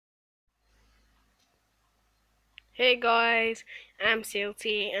Hey guys, I'm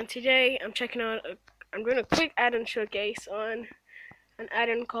CLT, and today I'm doing a quick add-on showcase on an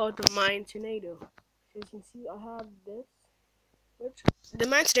add-on called the Mine Tornado. So you can see I have this, which the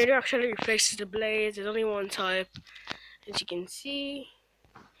Mine Tornado actually replaces the blades. There's only one type, as you can see.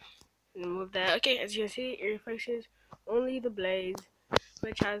 Remove that. Okay, as you can see, it replaces only the blades,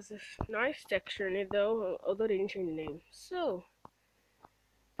 which has this nice texture in it, though. Although they didn't change the name. So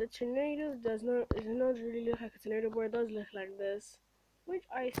the tornado does not really look like a tornado, but it does look like this, which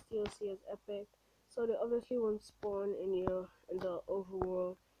I still see as epic. So they obviously won't spawn in the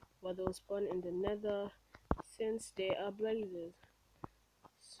overworld, but they'll spawn in the nether since they are blazes.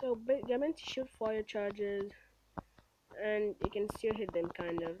 So they're meant to shoot fire charges, and you can still hit them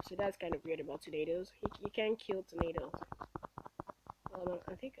kind of. So that's kind of weird about tornadoes. You can't kill tornadoes.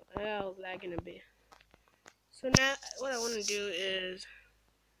 I think I was lagging a bit. So now what I want to do is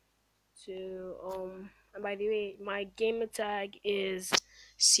to and by the way, my gamer tag is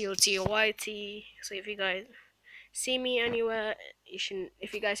COTYT. So if you guys see me anywhere, you should,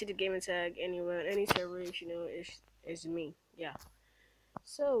 if you guys see the gamer tag anywhere any server, you should know it's me. Yeah.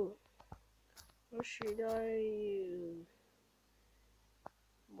 So what should I use?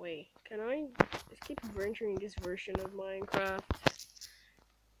 Wait, can I just keep venturing this version of Minecraft?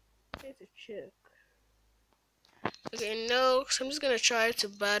 It's a chick. Okay, no, so I'm just gonna try to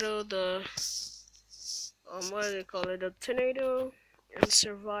battle the what do they call it? The tornado in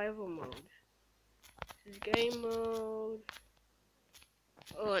survival mode. This is game mode.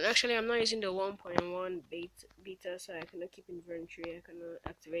 Oh, and actually, I'm not using the 1.1 beta, so I cannot keep inventory. I cannot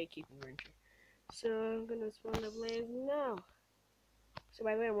activate keep inventory. So I'm gonna spawn the blaze now. So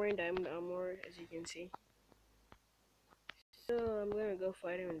by the way, I'm wearing diamond armor, as you can see. So I'm gonna go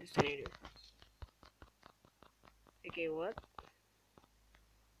fight him in this tornado. Okay, what?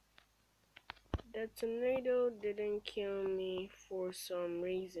 The tornado didn't kill me for some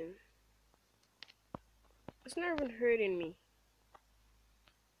reason. It's not even hurting me.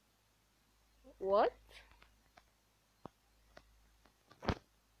 What?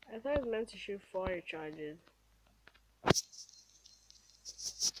 I thought it was meant to shoot fire charges.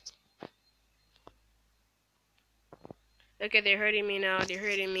 Okay, they're hurting me now. They're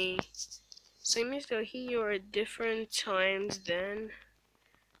hurting me. So it means they'll hit you at different times then.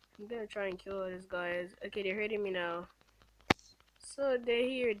 I'm gonna try and kill all these guys. Okay, they're hurting me now. So they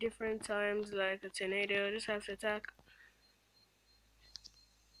hit you at different times like a tornado. Just have to attack.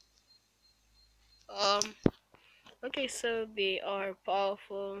 Um, okay, so they are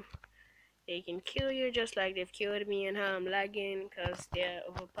powerful. They can kill you just like they've killed me, and how I'm lagging because they're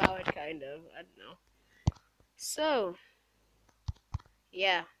overpowered kind of. I don't know. So,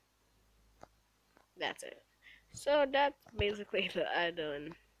 yeah, that's it. So that's basically the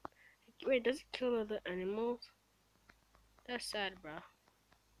add-on. Wait, does it kill other animals? That's sad, bro.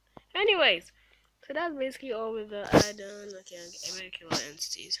 Anyways, so that's basically all with the add-on. Okay, I'm gonna kill all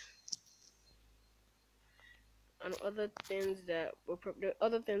entities. And other things that the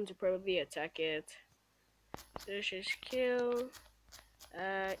other things will probably attack it. So let's just kill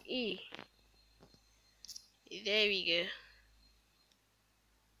E. There we go.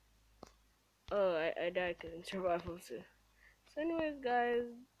 Oh, I died because I'm survival too. So anyways guys,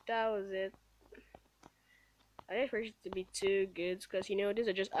 that was it. I didn't expect it to be too good because these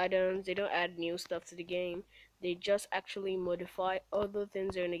are just add-ons. They don't add new stuff to the game. They just actually modify other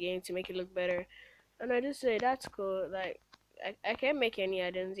things in the game to make it look better. And I just say that's cool. Like I can't make any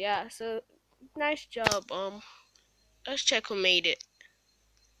add-ons. Yeah, so nice job. Let's check who made it.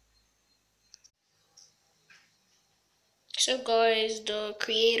 So guys, the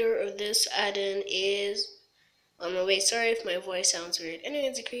creator of this add-on is wait, sorry if my voice sounds weird.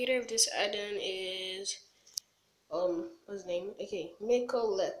 Anyways, the creator of this add-on is what's his name? Okay, Miko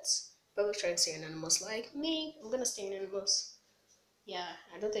Let's. Probably trying to stay anonymous like me. I'm gonna stay anonymous. Yeah,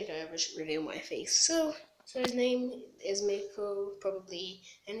 I don't think I ever should reveal my face. So his name is Miko, probably,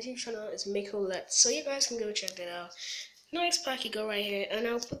 and his channel is Miko Let's. So you guys can go check that out. Nice pack you go right here, and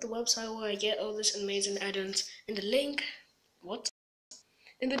I'll put the website where I get all this amazing add-ons in the link. What?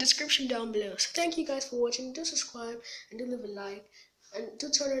 In the description down below. So thank you guys for watching. Do subscribe and do leave a like, and do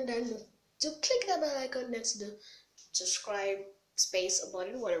turn on that. Do click that bell icon next to the subscribe space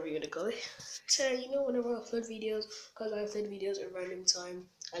button, whatever you're gonna call it. So whenever I upload videos, because I upload videos at random time,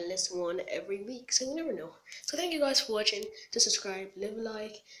 at least one every week. So you never know. So thank you guys for watching. Do subscribe, leave a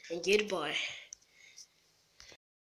like, and goodbye.